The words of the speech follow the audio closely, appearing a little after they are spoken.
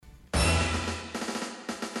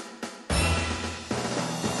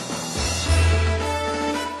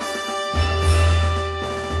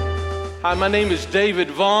Hi, my name is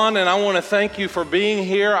David Vaughn, and I want to thank you for being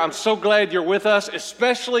here. I'm so glad you're with us,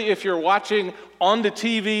 especially if you're watching on the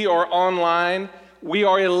TV or online. We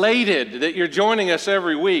are elated that you're joining us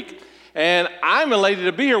every week, and I'm elated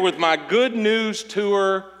to be here with my Good News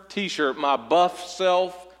Tour t-shirt, my buff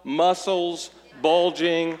self, muscles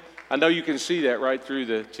bulging. I know you can see that right through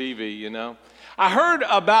the TV, you know. I heard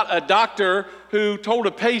about a doctor who told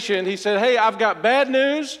a patient, he said, "Hey, I've got bad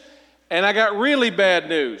news, and I got really bad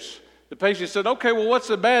news." The patient said, "Okay, well, what's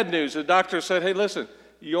the bad news?" The doctor said, "Hey, listen,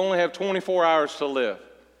 you only have 24 hours to live."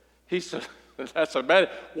 He said, "That's a bad,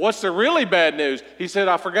 what's the really bad news?" He said,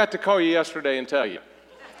 "I forgot to call you yesterday and tell you."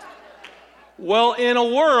 Well, in a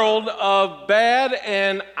world of bad,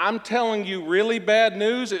 and I'm telling you really bad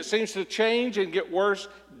news, it seems to change and get worse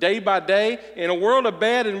day by day. In a world of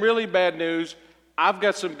bad and really bad news, I've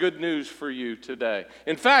got some good news for you today.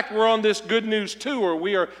 In fact, we're on this good news tour.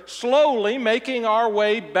 We are slowly making our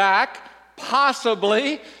way back,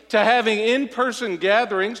 possibly, to having in-person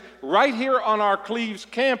gatherings right here on our Cleves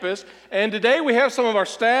campus. And today we have some of our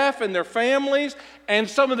staff and their families and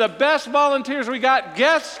some of the best volunteers we got,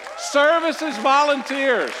 guest services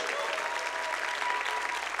volunteers.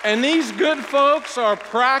 And these good folks are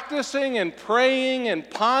practicing and praying and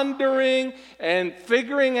pondering and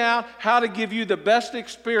figuring out how to give you the best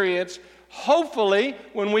experience, hopefully,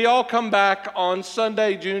 when we all come back on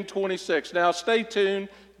Sunday, June 26th. Now, stay tuned.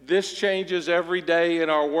 This changes every day in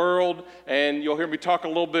our world, and you'll hear me talk a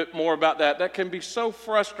little bit more about that. That can be so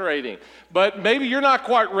frustrating. But maybe you're not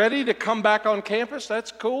quite ready to come back on campus.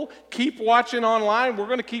 That's cool. Keep watching online. We're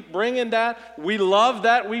going to keep bringing that. We love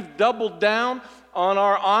that. We've doubled down on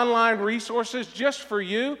our online resources just for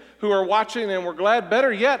you who are watching, and we're glad.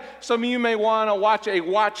 Better yet, some of you may want to watch a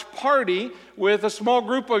watch party with a small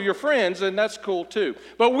group of your friends, and that's cool too.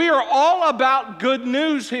 But we are all about good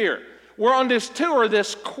news here. We're on this tour,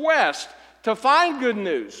 this quest to find good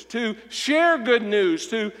news, to share good news,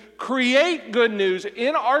 to create good news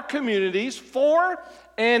in our communities for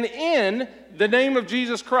and in the name of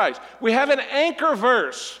Jesus Christ. We have an anchor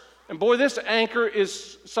verse. And boy, this anchor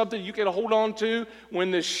is something you can hold on to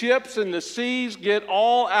when the ships and the seas get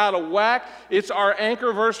all out of whack. It's our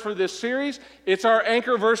anchor verse for this series. It's our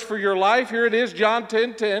anchor verse for your life. Here it is, John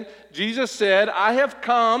 10:10. Jesus said, "I have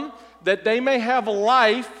come that they may have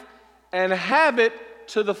life and have it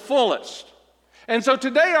to the fullest." And so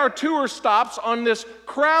today our tour stops on this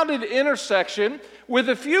crowded intersection with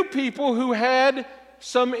a few people who had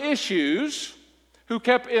some issues, who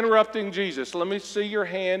kept interrupting Jesus. Let me see your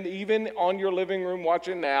hand, even on your living room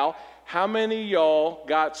watching now. How many of y'all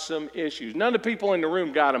got some issues? None of the people in the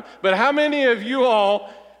room got them, but how many of you all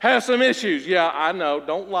have some issues? Yeah, I know,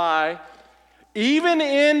 don't lie. Even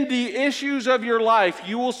in the issues of your life,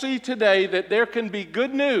 you will see today that there can be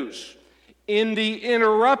good news in the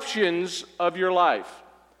interruptions of your life.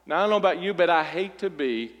 Now, I don't know about you, but I hate to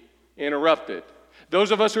be interrupted.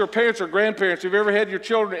 Those of us who are parents or grandparents, have you ever had your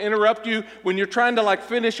children interrupt you when you're trying to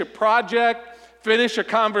finish a project, finish a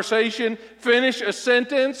conversation, finish a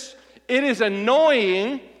sentence? It is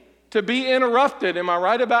annoying to be interrupted. Am I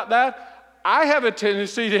right about that? I have a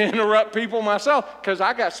tendency to interrupt people myself because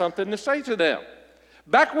I got something to say to them.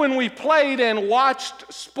 Back when we played and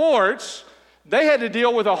watched sports, they had to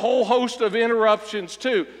deal with a whole host of interruptions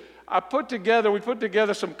too. We put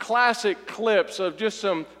together some classic clips of just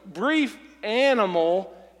some brief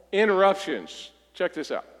animal interruptions. Check this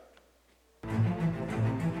out.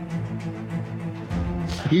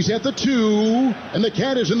 He's at the 2, and the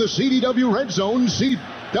cat is in the CDW red zone.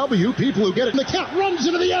 CDW, people who get it, and the cat runs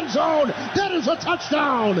into the end zone. That is a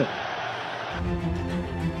touchdown.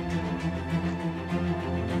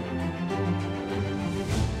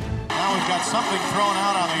 Now we've got something thrown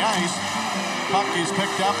out on the ice. Puck is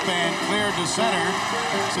picked up and cleared to center.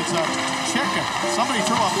 It's a chicken. Somebody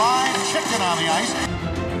threw a live chicken on the ice.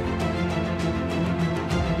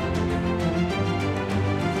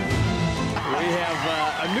 We have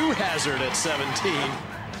a new hazard at 17.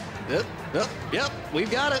 Yep, we've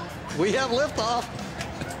got it. We have liftoff.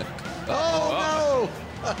 Oh,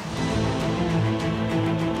 no.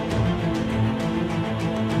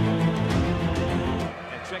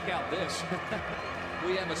 And check out this.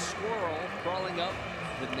 We have a squirrel crawling up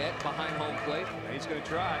the net behind home plate. He's going to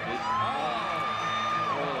try.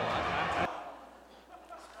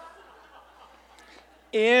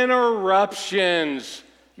 Interruptions.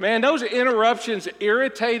 Man, those interruptions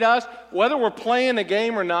irritate us, whether we're playing a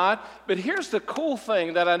game or not. But here's the cool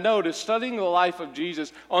thing that I noticed studying the life of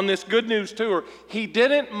Jesus on this Good News tour. He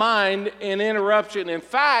didn't mind an interruption. In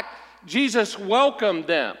fact, Jesus welcomed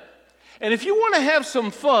them. And if you want to have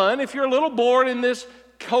some fun, if you're a little bored in this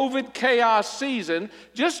COVID chaos season,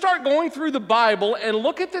 just start going through the Bible and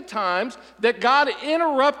look at the times that God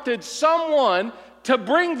interrupted someone to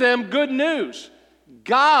bring them good news.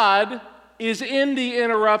 God is in the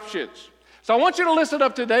interruptions. So I want you to listen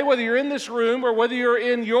up today, whether you're in this room or whether you're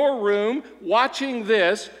in your room watching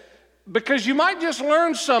this, because you might just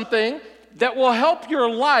learn something that will help your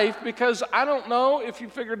life, because I don't know if you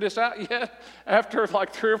figured this out yet. After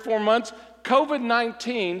like 3 or 4 months,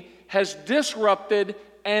 COVID-19 has disrupted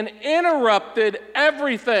and interrupted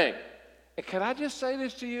everything. And can I just say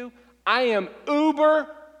this to you? I am uber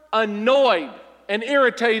annoyed and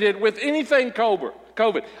irritated with anything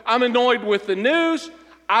COVID. I'm annoyed with the news.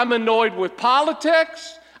 I'm annoyed with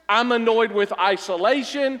politics. I'm annoyed with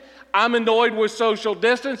isolation. I'm annoyed with social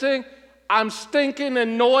distancing. I'm stinking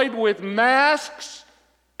annoyed with masks.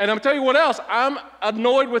 And I'm telling you what else. I'm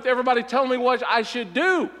annoyed with everybody telling me what I should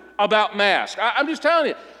do about masks. I'm just telling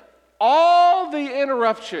you. All the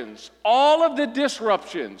interruptions, all of the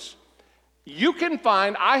disruptions,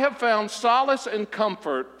 I have found solace and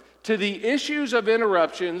comfort to the issues of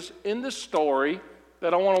interruptions in the story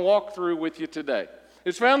that I want to walk through with you today.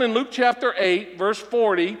 It's found in Luke chapter 8, verse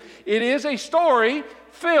 40. It is a story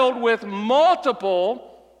filled with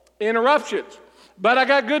multiple interruptions. But I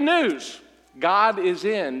got good news. God is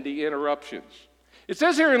in the interruptions. It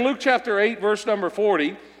says here in Luke chapter 8, verse number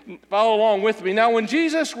 40, follow along with me. Now, when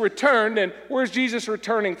Jesus returned, and where's Jesus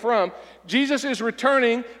returning from? Jesus is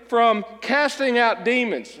returning from casting out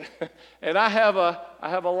demons. And I have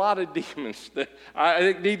a lot of demons that I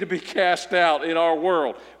think need to be cast out in our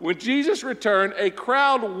world. When Jesus returned, a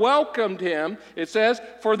crowd welcomed him, it says,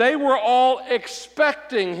 for they were all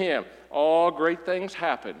expecting him. All great things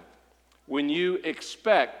happen when you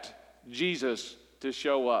expect Jesus to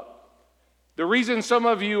show up. The reason some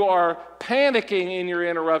of you are panicking in your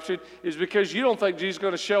interruption is because you don't think Jesus is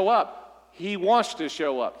going to show up. He wants to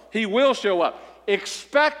show up. He will show up.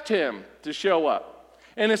 Expect him to show up.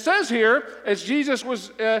 And it says here, as Jesus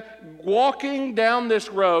was walking down this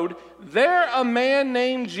road, there a man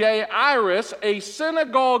named Jairus, a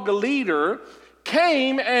synagogue leader,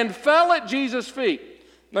 came and fell at Jesus' feet.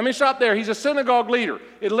 Let me stop there. He's a synagogue leader.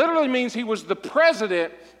 It literally means he was the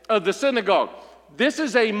president of the synagogue. This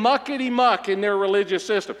is a muckety-muck in their religious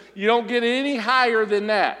system. You don't get any higher than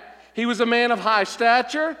that. He was a man of high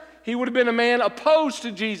stature. He would have been a man opposed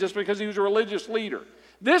to Jesus because he was a religious leader.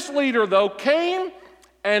 This leader, though, came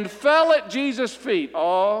and fell at Jesus' feet.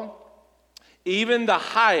 Oh, even the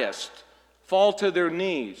highest fall to their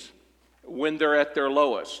knees when they're at their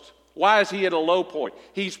lowest. Why is he at a low point?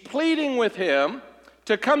 He's pleading with him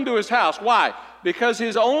to come to his house. Why? Because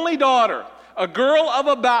his only daughter, a girl of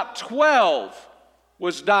about 12,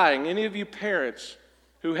 was dying. Any of you parents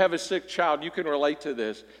who have a sick child, you can relate to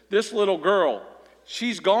this. This little girl,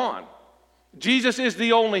 she's gone. Jesus is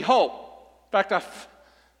the only hope. In fact,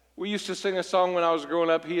 we used to sing a song when I was growing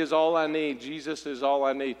up, He is all I need, Jesus is all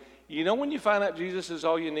I need. You know when you find out Jesus is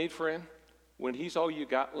all you need, friend? When he's all you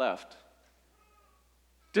got left.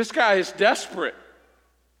 This guy is desperate.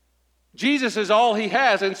 Jesus is all he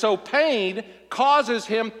has, and so pain causes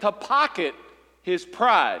him to pocket his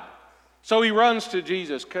pride. So he runs to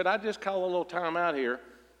Jesus. Could I just call a little time out here?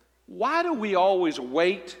 Why do we always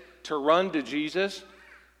wait to run to Jesus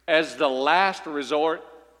as the last resort?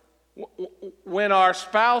 When our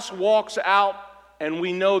spouse walks out and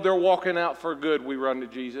we know they're walking out for good, we run to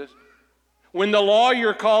Jesus. When the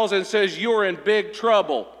lawyer calls and says, you're in big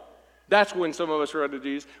trouble, that's when some of us run to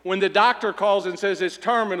Jesus. When the doctor calls and says it's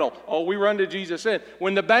terminal, we run to Jesus then.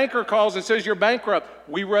 When the banker calls and says you're bankrupt,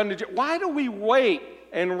 we run to Jesus. Why do we wait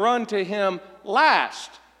and run to him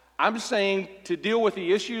last? I'm saying to deal with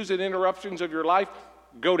the issues and interruptions of your life,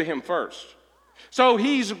 go to him first. So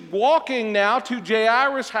he's walking now to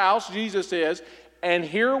Jairus' house, Jesus is, and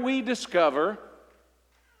here we discover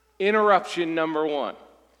interruption number one.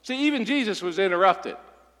 See, even Jesus was interrupted.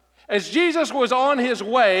 As Jesus was on his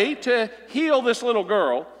way to heal this little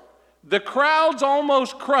girl, the crowds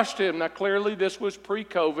almost crushed him. Now, clearly, this was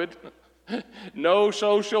pre-COVID. No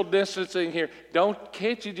social distancing here.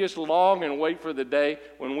 Can't you just long and wait for the day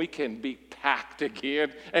when we can be packed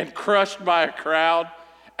again and crushed by a crowd?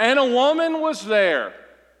 And a woman was there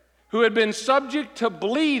who had been subject to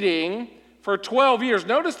bleeding for 12 years.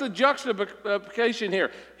 Notice the juxtaposition here.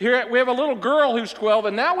 Here we have a little girl who's 12,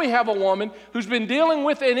 and now we have a woman who's been dealing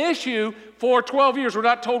with an issue for 12 years. We're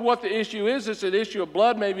not told what the issue is. It's an issue of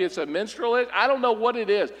blood. Maybe it's a menstrual issue. I don't know what it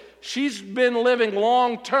is. She's been living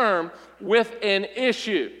long term with an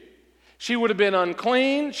issue. She would have been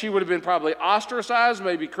unclean. She would have been probably ostracized,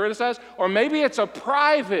 maybe criticized, or maybe it's a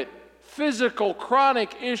private, physical,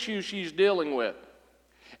 chronic issue she's dealing with.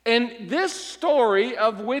 And this story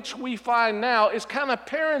of which we find now is kind of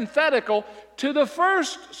parenthetical to the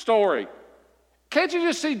first story. Can't you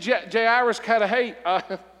just see Jairus kind of, hey,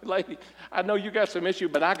 lady, I know you got some issue,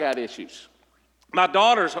 but I got issues. My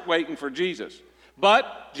daughter's waiting for Jesus.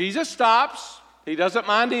 But Jesus stops. He doesn't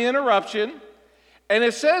mind the interruption. And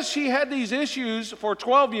it says she had these issues for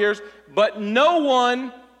 12 years, but no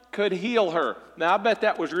one could heal her. Now, I bet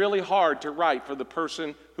that was really hard to write for the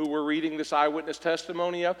person who we're reading this eyewitness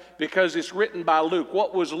testimony of, because it's written by Luke.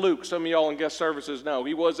 What was Luke? Some of y'all in guest services know.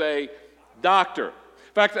 He was a doctor.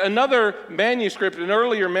 In fact, another manuscript, an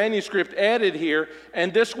earlier manuscript added here,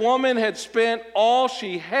 and this woman had spent all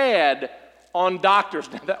she had on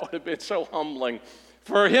doctors. Now, that would have been so humbling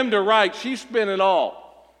for him to write. She spent it all.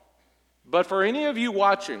 But for any of you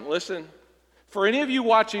watching, listen, for any of you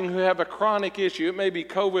watching who have a chronic issue, it may be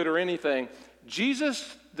COVID or anything,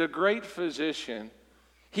 Jesus, the great physician,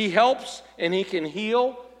 he helps and he can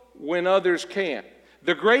heal when others can't.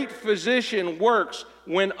 The great physician works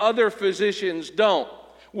when other physicians don't.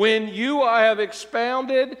 When you have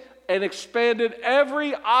expounded and expanded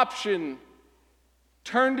every option,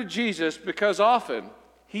 turn to Jesus, because often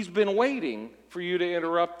he's been waiting for you to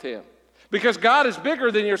interrupt him. Because God is bigger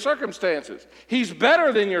than your circumstances. He's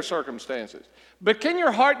better than your circumstances. But can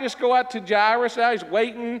your heart just go out to Jairus now? He's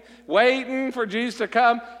waiting for Jesus to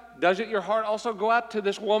come. Doesn't your heart also go out to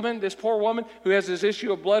this woman, this poor woman who has this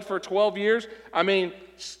issue of blood for 12 years? I mean,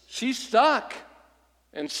 she's stuck.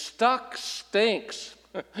 And stuck stinks.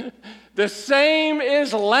 The same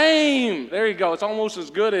is lame. There you go. It's almost as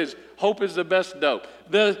good as hope is the best dope.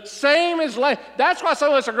 The same is lame. That's why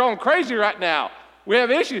some of us are going crazy right now. We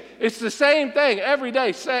have issues. It's the same thing every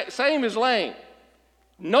day. Same as lame.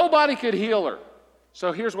 Nobody could heal her.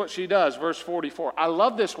 So here's what she does, verse 44. I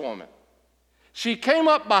love this woman. She came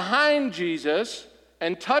up behind Jesus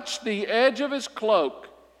and touched the edge of his cloak,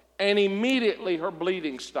 and immediately her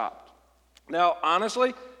bleeding stopped. Now,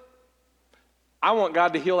 honestly, I want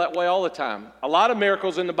God to heal that way all the time. A lot of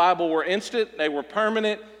miracles in the Bible were instant. They were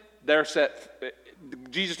permanent. They're set.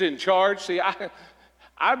 Jesus didn't charge. See,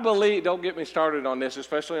 I believe, don't get me started on this,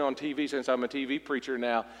 especially on TV since I'm a TV preacher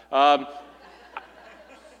now.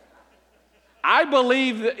 I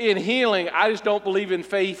believe in healing. I just don't believe in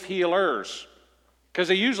faith healers because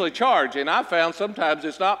they usually charge. And I found sometimes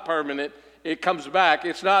it's not permanent. It comes back.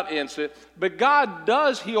 It's not instant. But God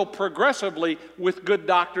does heal progressively with good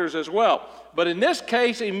doctors as well. But in this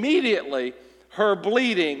case, immediately her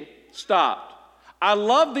bleeding stopped. I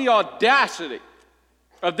love the audacity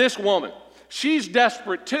of this woman. She's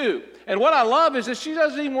desperate too. And what I love is that she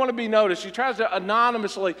doesn't even want to be noticed. She tries to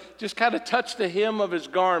anonymously just kind of touch the hem of his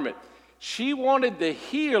garment. She wanted the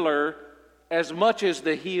healer as much as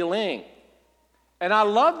the healing. And I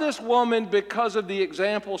love this woman because of the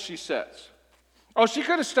example she sets. Oh, she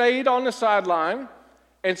could have stayed on the sideline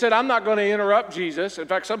and said, I'm not going to interrupt Jesus. In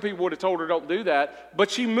fact, some people would have told her don't do that.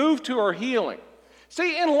 But she moved to her healing.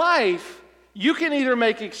 See, in life, you can either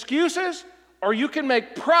make excuses or you can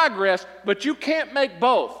make progress, but you can't make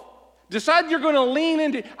both. Decide you're going to lean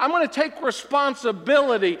into, I'm going to take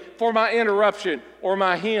responsibility for my interruption or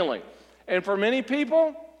my healing. And for many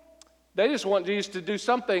people, they just want Jesus to do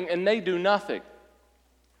something and they do nothing.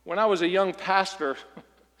 When I was a young pastor,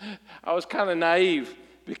 I was kind of naive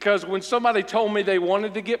because when somebody told me they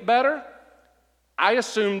wanted to get better, I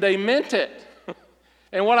assumed they meant it.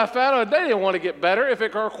 And what I found out, they didn't want to get better. If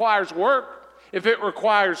it requires work, if it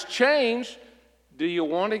requires change, do you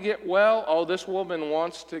want to get well? Oh, this woman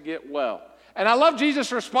wants to get well. And I love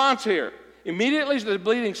Jesus' response here. Immediately the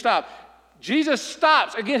bleeding stopped. Jesus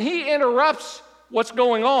stops. Again, he interrupts what's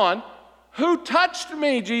going on. Who touched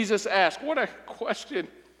me? Jesus asked. What a question.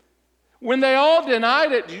 When they all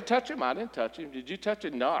denied it, did you touch him? I didn't touch him. Did you touch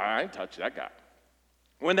it? No, I ain't touched that guy.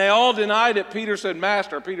 When they all denied it, Peter said,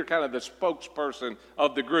 Master, Peter kind of the spokesperson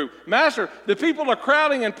of the group, Master, the people are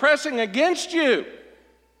crowding and pressing against you.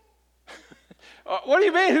 What do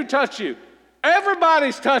you mean, who touched you?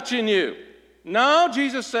 Everybody's touching you. No,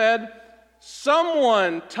 Jesus said,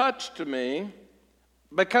 someone touched me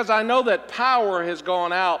because I know that power has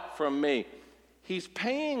gone out from me. He's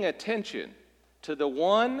paying attention to the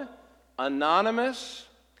one anonymous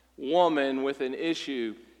woman with an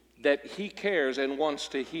issue that he cares and wants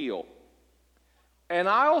to heal. And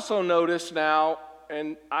I also notice now,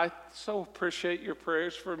 and I so appreciate your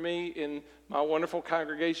prayers for me in my wonderful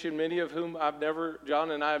congregation, many of whom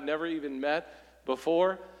John and I have never even met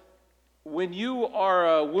before. When you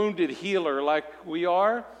are a wounded healer like we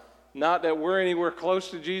are, not that we're anywhere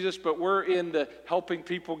close to Jesus, but we're in the helping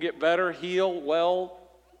people get better, heal, well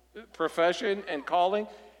profession and calling,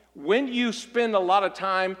 When you spend a lot of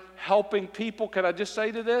time helping people, can I just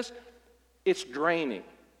say to this? It's draining.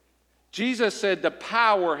 Jesus said, the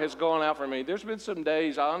power has gone out from me. There's been some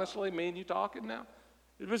days, honestly, me and you talking now,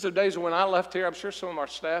 there's been some days when I left here, I'm sure some of our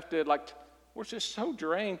staff did, like, we're just so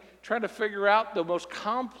drained, trying to figure out the most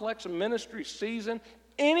complex ministry season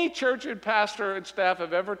any church and pastor and staff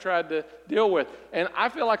have ever tried to deal with. And I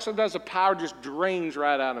feel like sometimes the power just drains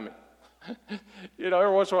right out of me.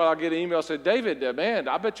 Every once in a while I'll get an email and say, David, man,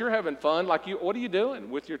 I bet you're having fun. Like, what are you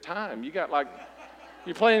doing with your time? You got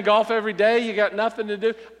you're playing golf every day. You got nothing to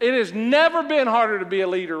do. It has never been harder to be a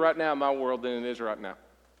leader right now in my world than it is right now.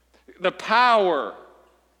 The power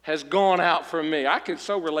has gone out from me. I can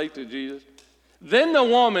so relate to Jesus. Then the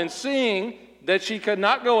woman, seeing that she could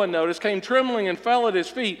not go unnoticed, came trembling and fell at his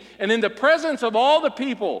feet. And in the presence of all the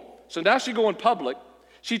people, so now she's going public,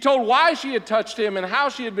 she told why she had touched him and how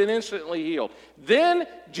she had been instantly healed. Then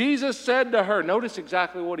Jesus said to her, notice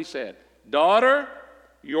exactly what he said, daughter,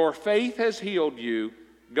 your faith has healed you.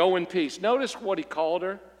 Go in peace. Notice what he called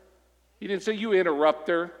her. He didn't say you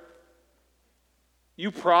interrupter,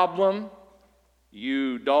 you problem,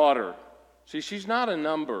 you daughter. See, she's not a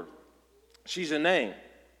number. She's a name.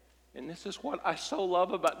 And this is what I so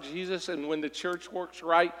love about Jesus, and when the church works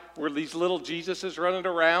right, where these little Jesuses running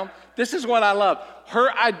around, this is what I love. Her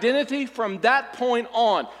identity from that point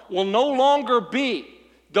on will no longer be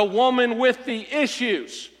the woman with the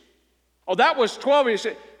issues. Oh, that was 12 years.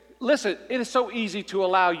 Listen, it is so easy to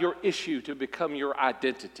allow your issue to become your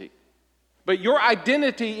identity. But your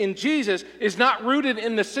identity in Jesus is not rooted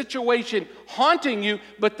in the situation haunting you,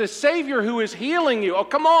 but the Savior who is healing you. Oh,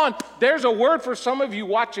 come on. There's a word for some of you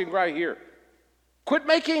watching right here. Quit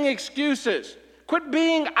making excuses. Quit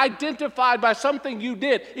being identified by something you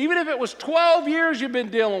did. Even if it was 12 years you've been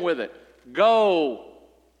dealing with it. Go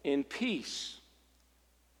in peace.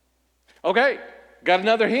 Okay, got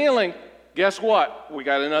another healing. Guess what? We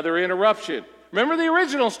got another interruption. Remember the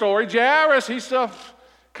original story? Jairus, he's stuff.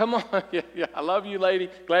 Come on. Yeah, I love you, lady.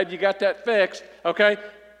 Glad you got that fixed. Okay?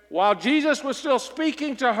 While Jesus was still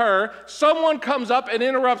speaking to her, someone comes up and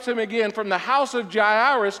interrupts him again from the house of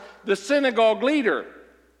Jairus, the synagogue leader.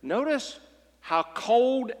 Notice how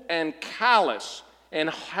cold and callous and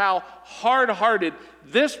how hard-hearted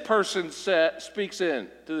this person speaks in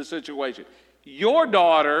to the situation. Your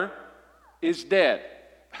daughter is dead.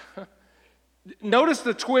 Notice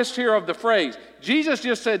the twist here of the phrase. Jesus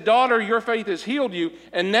just said, daughter, your faith has healed you.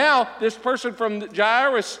 And now this person from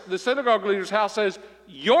Jairus, the synagogue leader's house, says,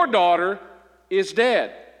 your daughter is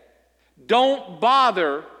dead. Don't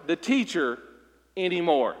bother the teacher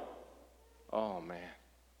anymore. Oh, man.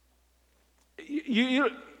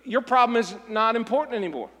 Your problem is not important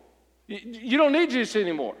anymore. You don't need Jesus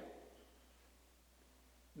anymore.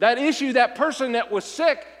 That issue, that person that was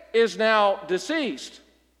sick is now deceased.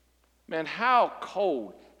 Man, how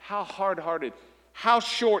cold, how hard-hearted, how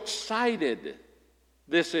short-sighted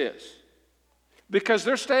this is. Because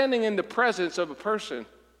they're standing in the presence of a person.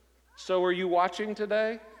 So are you watching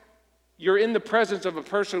today? You're in the presence of a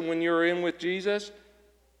person when you're in with Jesus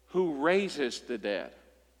who raises the dead.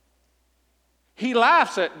 He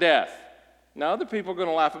laughs at death. Now other people are going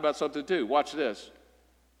to laugh about something too. Watch this.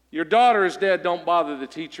 Your daughter is dead, don't bother the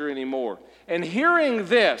teacher anymore. And hearing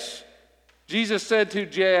this, Jesus said to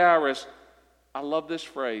Jairus, I love this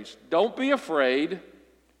phrase, don't be afraid,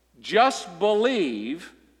 just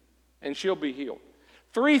believe, and she'll be healed.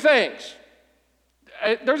 3 things.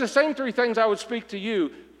 There's the same 3 things I would speak to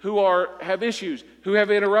you who have issues, who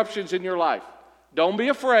have interruptions in your life. Don't be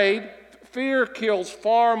afraid. Fear kills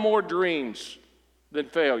far more dreams than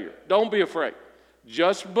failure. Don't be afraid.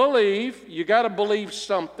 Just believe. You got to believe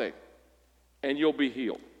something, and you'll be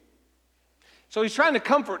healed. So he's trying to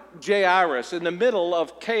comfort Jairus in the middle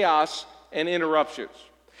of chaos and interruptions.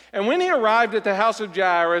 And when he arrived at the house of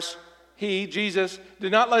Jairus, he, Jesus,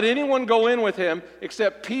 did not let anyone go in with him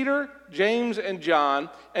except Peter, James, and John,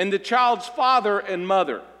 and the child's father and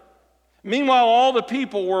mother. Meanwhile, all the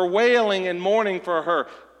people were wailing and mourning for her.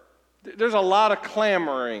 There's a lot of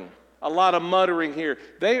clamoring, a lot of muttering here.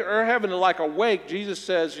 They are having like a wake. Jesus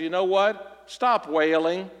says, you know what? Stop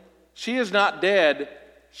wailing. She is not dead.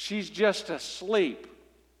 She's just asleep.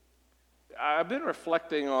 I've been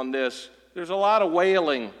reflecting on this. There's a lot of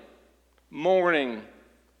wailing, mourning,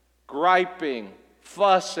 griping,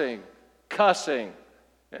 fussing, cussing.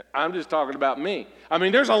 I'm just talking about me. I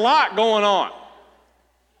mean, there's a lot going on.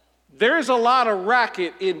 There's a lot of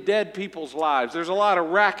racket in dead people's lives. There's a lot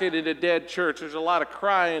of racket in a dead church. There's a lot of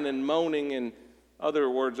crying and moaning and other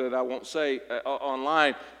words that I won't say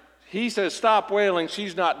online. He says, stop wailing.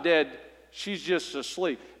 She's not dead. She's just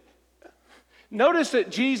asleep. Notice that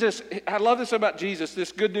Jesus, I love this about Jesus,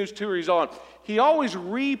 this good news tour he's on. He always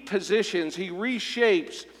repositions, he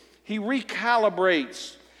reshapes, he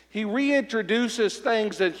recalibrates, he reintroduces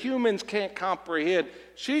things that humans can't comprehend.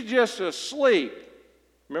 She's just asleep.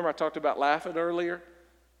 Remember I talked about laughing earlier?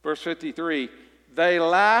 Verse 53, they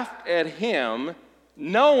laughed at him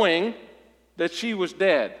knowing that she was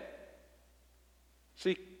dead.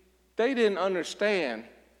 See, they didn't understand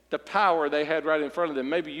the power they had right in front of them.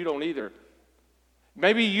 Maybe you don't either.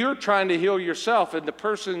 Maybe you're trying to heal yourself, and the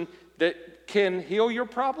person that can heal your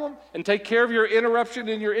problem and take care of your interruption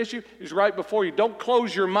and your issue is right before you. Don't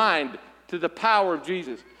close your mind to the power of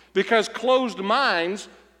Jesus, because closed minds,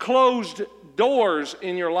 closed doors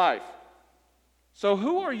in your life. So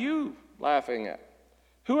who are you laughing at?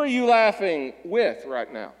 Who are you laughing with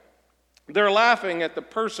right now? They're laughing at the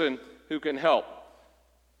person who can help.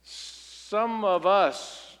 Some of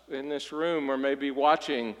us in this room, or maybe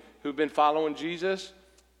watching, who've been following Jesus,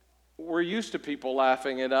 we're used to people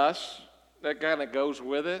laughing at us. That kind of goes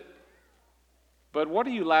with it. But what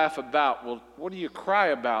do you laugh about? Well, what do you cry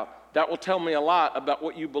about? That will tell me a lot about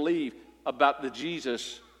what you believe about the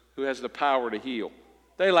Jesus who has the power to heal.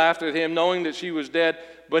 They laughed at him knowing that she was dead,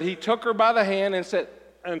 but he took her by the hand and said,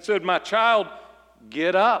 my child,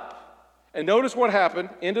 get up. And notice what happened,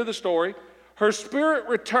 end of the story. Her spirit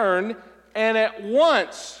returned, and at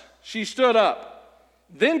once she stood up.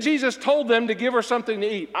 Then Jesus told them to give her something to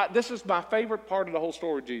eat. This is my favorite part of the whole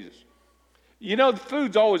story of Jesus. You know, the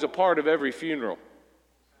food's always a part of every funeral.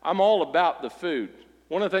 I'm all about the food.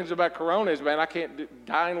 One of the things about Corona is, man, I can't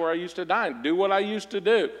dine where I used to dine, do what I used to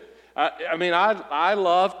do. I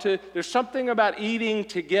love to, there's something about eating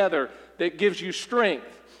together that gives you strength,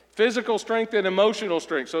 physical strength and emotional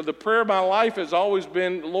strength. So the prayer of my life has always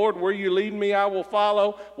been, Lord, where you lead me, I will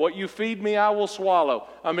follow. What you feed me, I will swallow.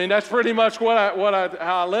 I mean, that's pretty much how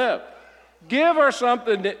I live. Give her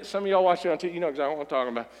something. Some of y'all watch it on TV, you know exactly what I'm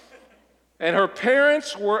talking about. And her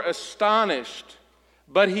parents were astonished,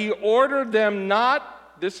 but he ordered them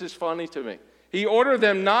not, this is funny to me, he ordered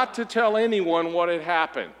them not to tell anyone what had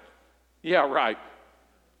happened. Yeah, right.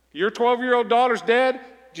 Your 12-year-old daughter's dead.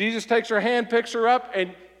 Jesus takes her hand, picks her up,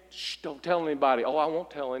 and shh, don't tell anybody. Oh, I won't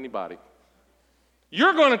tell anybody.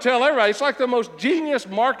 You're going to tell everybody. It's like the most genius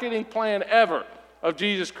marketing plan ever of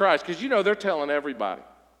Jesus Christ, because you know they're telling everybody.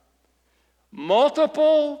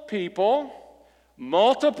 Multiple people,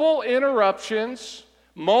 multiple interruptions,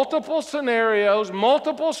 multiple scenarios,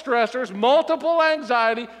 multiple stressors, multiple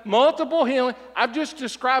anxiety, multiple healing. I've just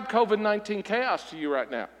described COVID-19 chaos to you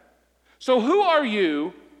right now. So who are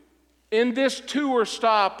you in this tour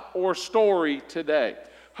stop or story today?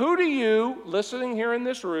 Who do you, listening here in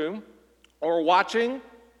this room or watching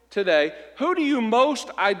today, who do you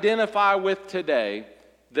most identify with today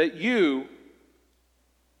that you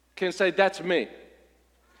can say, that's me?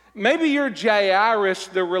 Maybe you're Jairus,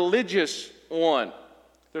 the religious one.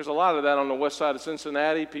 There's a lot of that on the west side of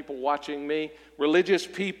Cincinnati, people watching me. Religious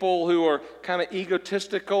people who are kind of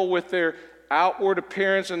egotistical with their outward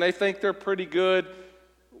appearance and they think they're pretty good.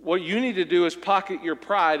 What you need to do is pocket your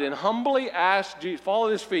pride and humbly ask Jesus, fall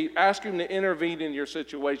at his feet, ask him to intervene in your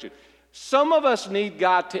situation. Some of us need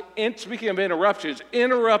God to, speaking of interruptions,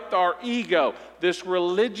 interrupt our ego, this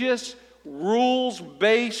religious,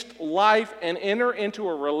 rules-based life, and enter into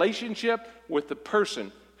a relationship with the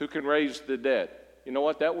person who can raise the dead. You know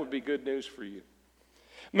what? That would be good news for you.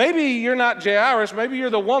 Maybe you're not Jairus. Maybe you're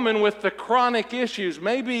the woman with the chronic issues.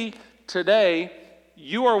 Maybe today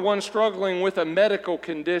you are one struggling with a medical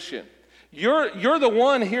condition. You're the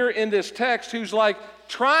one here in this text who's like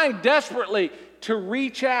trying desperately to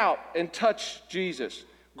reach out and touch Jesus,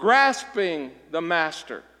 grasping the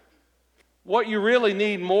Master. What you really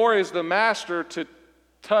need more is the Master to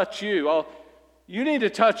touch you. Oh, you need to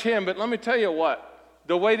touch him, but let me tell you what.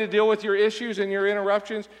 The way to deal with your issues and your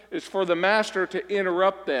interruptions is for the Master to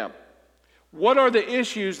interrupt them. What are the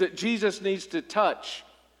issues that Jesus needs to touch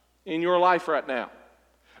in your life right now?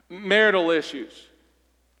 Marital issues,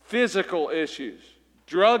 physical issues,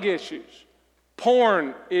 drug issues,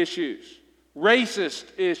 porn issues, racist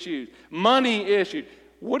issues, money issues.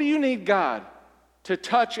 What do you need God to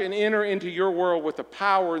touch and enter into your world with the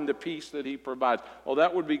power and the peace that he provides? Oh,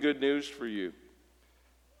 that would be good news for you.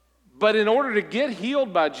 But in order to get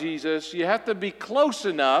healed by Jesus, you have to be close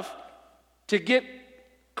enough to get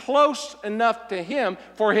close enough to him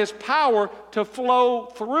for his power to flow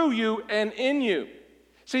through you and in you.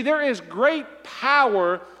 See, there is great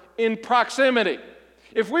power in proximity.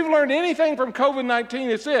 If we've learned anything from COVID-19,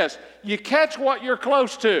 it's this: you catch what you're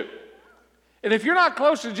close to. And if you're not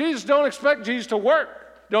close to Jesus, don't expect Jesus to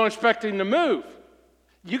work. Don't expect him to move.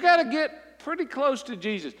 You got to get pretty close to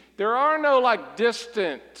Jesus. There are no like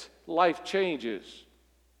distant life changes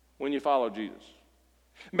when you follow Jesus.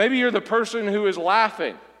 Maybe you're the person who is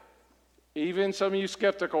laughing. Even some of you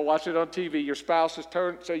skeptical, watch it on TV. Your spouse is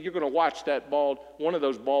turned, say you're going to watch that one of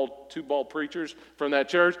those two bald preachers from that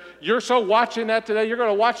church. You're so watching that today. You're going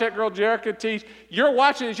to watch that girl Jerica teach. You're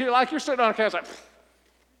watching it. You're sitting on a couch like,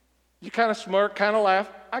 you kind of smirk, kind of laugh.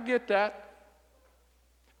 I get that.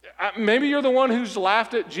 Maybe you're the one who's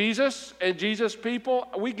laughed at Jesus and Jesus people.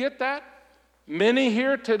 We get that. Many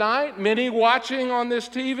here tonight, many watching on this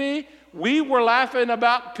TV, we were laughing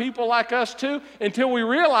about people like us too until we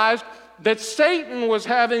realized that Satan was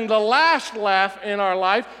having the last laugh in our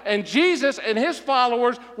life, and Jesus and his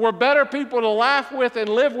followers were better people to laugh with and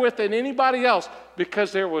live with than anybody else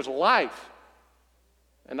because there was life.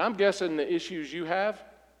 And I'm guessing the issues you haven't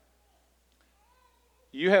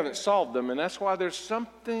solved them, and that's why there's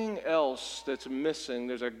something else that's missing.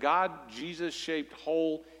 There's a God, Jesus-shaped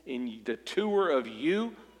hole in the tour of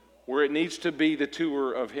you where it needs to be the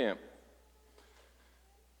tour of him.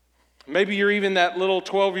 Maybe you're even that little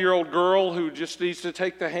 12-year-old girl who just needs to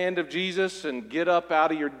take the hand of Jesus and get up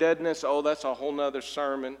out of your deadness. Oh, that's a whole nother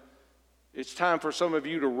sermon. It's time for some of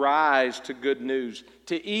you to rise to good news,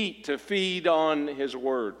 to eat, to feed on his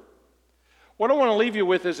word. What I want to leave you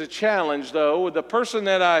with is a challenge, though. The person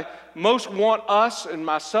that I most want us and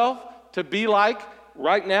myself to be like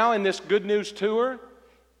right now in this good news tour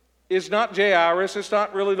is not Jairus. It's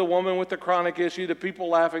not really the woman with the chronic issue, the people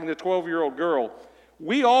laughing, the 12-year-old girl.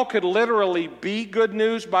 We all could literally be good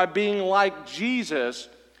news by being like Jesus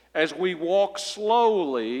as we walk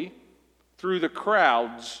slowly through the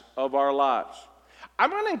crowds of our lives. I'm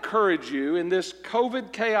going to encourage you in this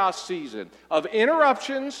COVID chaos season of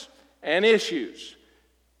interruptions and issues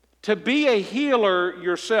to be a healer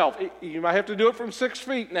yourself. You might have to do it from 6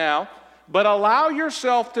 feet now, but allow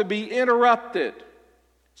yourself to be interrupted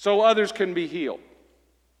so others can be healed.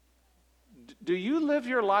 Do you live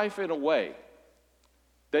your life in a way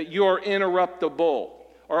that you're interruptible?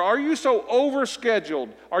 Or are you so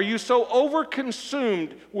overscheduled? Are you so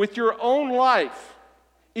overconsumed with your own life,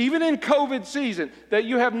 even in COVID season, that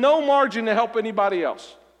you have no margin to help anybody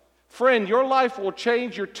else? Friend, your life will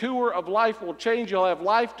change. Your tour of life will change. You'll have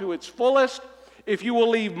life to its fullest if you will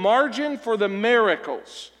leave margin for the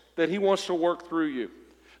miracles that he wants to work through you.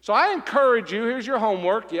 So I encourage you, here's your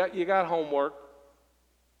homework. Yeah, you got homework.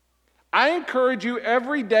 I encourage you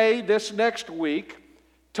every day this next week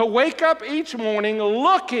to wake up each morning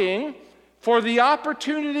looking for the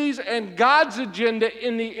opportunities and God's agenda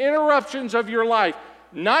in the interruptions of your life.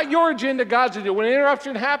 Not your agenda, God's agenda. When an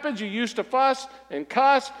interruption happens, you used to fuss and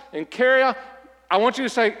cuss and carry on. I want you to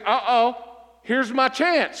say, here's my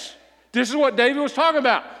chance. This is what David was talking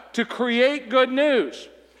about, to create good news.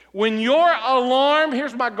 When your alarm,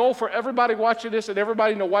 here's my goal for everybody watching this and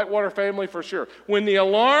everybody in the Whitewater family for sure. When the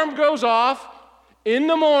alarm goes off in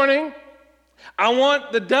the morning, I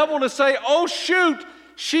want the devil to say, oh shoot,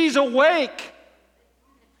 she's awake.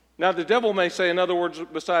 Now the devil may say in other words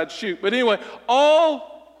besides shoot, but anyway,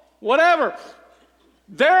 oh, whatever.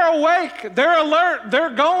 They're awake, they're alert,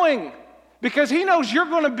 they're going. Because he knows you're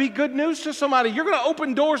going to be good news to somebody. You're going to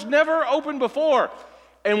open doors never opened before.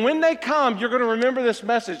 And when they come, you're going to remember this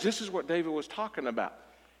message. This is what David was talking about.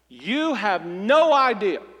 You have no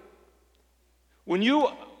idea. When you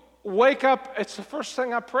wake up, it's the first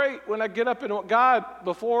thing I pray when I get up, and God,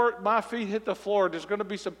 before my feet hit the floor, there's going to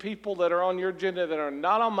be some people that are on your agenda that are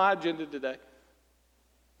not on my agenda today.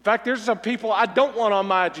 In fact, there's some people I don't want on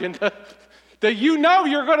my agenda that you know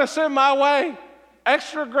you're going to send my way.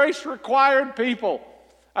 Extra grace required people.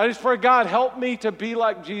 I just pray, God, help me to be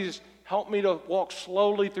like Jesus. Help me to walk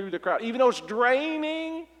slowly through the crowd. Even though it's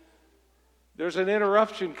draining, there's an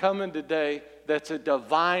interruption coming today that's a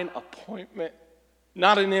divine appointment,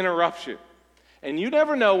 not an interruption. And you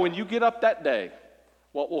never know when you get up that day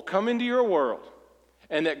what will come into your world,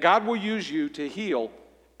 and that God will use you to heal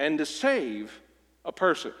and to save a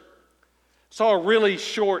person. Saw a really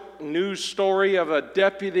short news story of a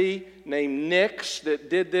deputy named Nix that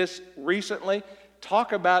did this recently.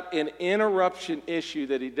 Talk about an interruption issue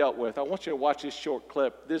that he dealt with. I want you to watch this short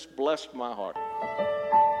clip. This blessed my heart.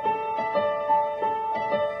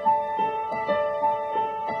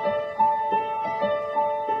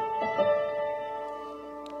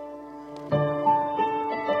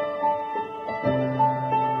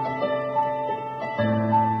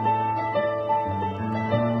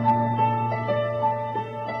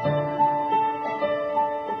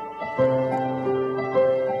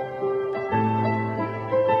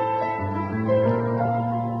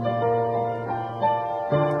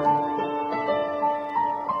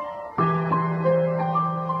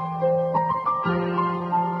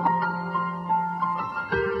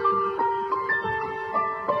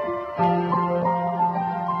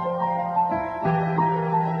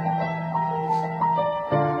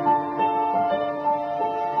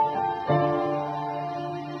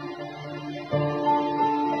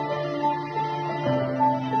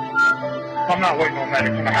 I'm not waiting on medics.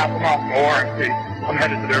 I'm a half a mile from the ORMC. I'm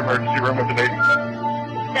headed to their emergency room with the baby.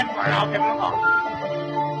 10-4, I'll give them a call.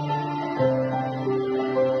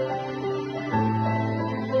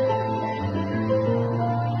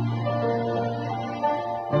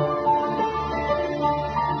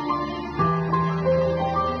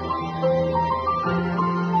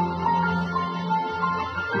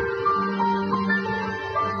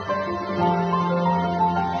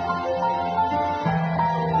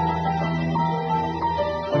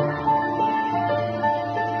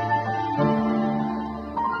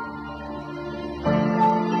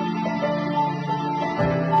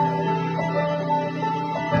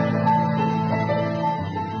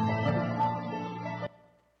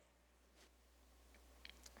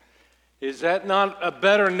 Is that not a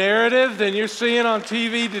better narrative than you're seeing on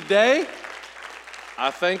TV today? I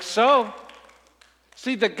think so.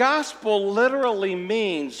 See, the gospel literally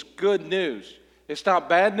means good news. It's not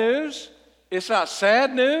bad news. It's not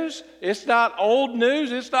sad news. It's not old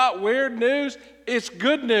news. It's not weird news. It's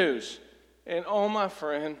good news. And oh, my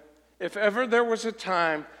friend, if ever there was a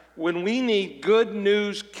time when we need good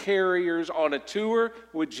news carriers on a tour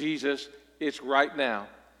with Jesus, it's right now.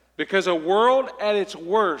 Because a world at its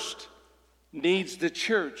worst needs the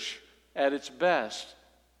church at its best.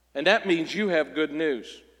 And that means you have good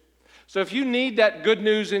news. So if you need that good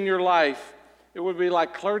news in your life, it would be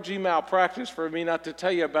like clergy malpractice for me not to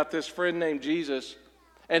tell you about this friend named Jesus.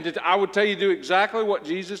 And I would tell you to do exactly what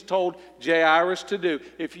Jesus told Jairus to do.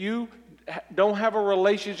 If you don't have a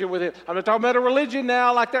relationship with him, I'm not talking about a religion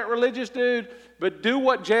now like that religious dude, but do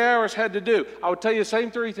what Jairus had to do. I would tell you the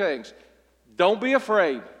same three things. Don't be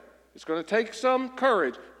afraid. It's going to take some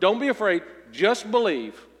courage. Don't be afraid. Just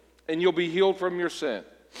believe, and you'll be healed from your sin.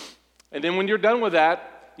 And then when you're done with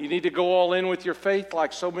that, you need to go all in with your faith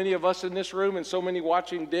like so many of us in this room and so many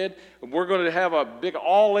watching did. We're going to have a big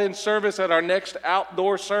all-in service at our next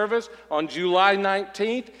outdoor service on July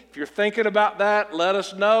 19th. If you're thinking about that, let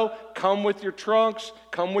us know. Come with your trunks.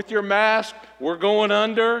 Come with your mask. We're going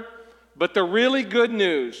under. But the really good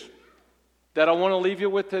news that I want to leave you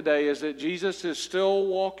with today is that Jesus is still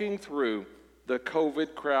walking through the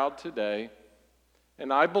COVID crowd today.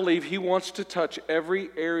 And I believe he wants to touch every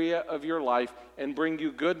area of your life and bring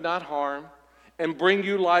you good, not harm, and bring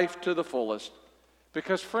you life to the fullest.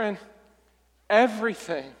 Because, friend,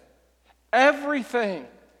 everything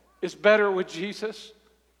is better with Jesus.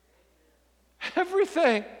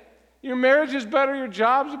 Everything. Your marriage is better, your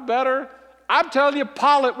job's better. I'm telling you,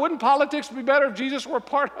 wouldn't politics be better if Jesus were a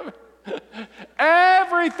part of it?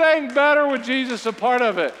 Everything better with Jesus a part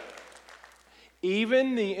of it.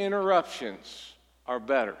 Even the interruptions are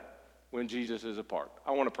better when Jesus is a part.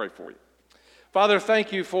 I want to pray for you. Father,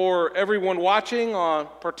 thank you for everyone watching,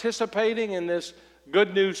 participating in this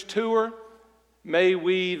good news tour. May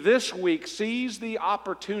we this week seize the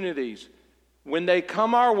opportunities when they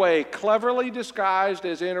come our way, cleverly disguised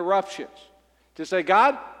as interruptions, to say,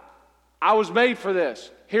 God, I was made for this.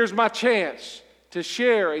 Here's my chance to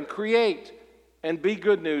share and create and be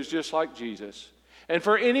good news just like Jesus. And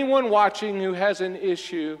for anyone watching who has an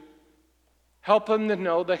issue, help them to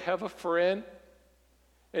know they have a friend.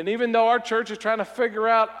 And even though our church is trying to figure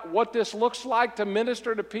out what this looks like to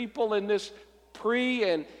minister to people in this pre-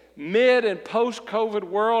 and mid- and post-COVID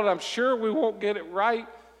world, I'm sure we won't get it right.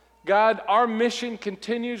 God, our mission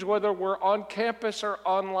continues whether we're on campus or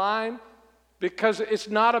online, because it's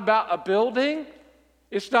not about a building.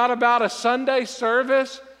 It's not about a Sunday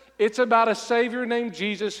service. It's about a Savior named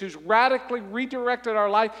Jesus who's radically redirected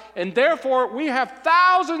our life. And therefore, we have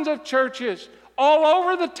thousands of churches all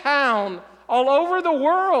over the town, all over the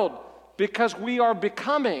world, because we are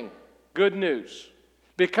becoming good news.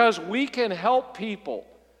 Because we can help people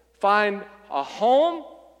find a home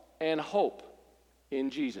and hope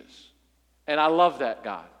in Jesus. And I love that,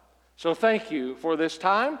 God. So thank you for this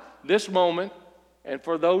time, this moment, and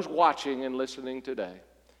for those watching and listening today.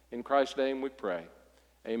 In Christ's name we pray.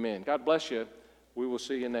 Amen. God bless you. We will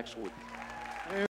see you next week.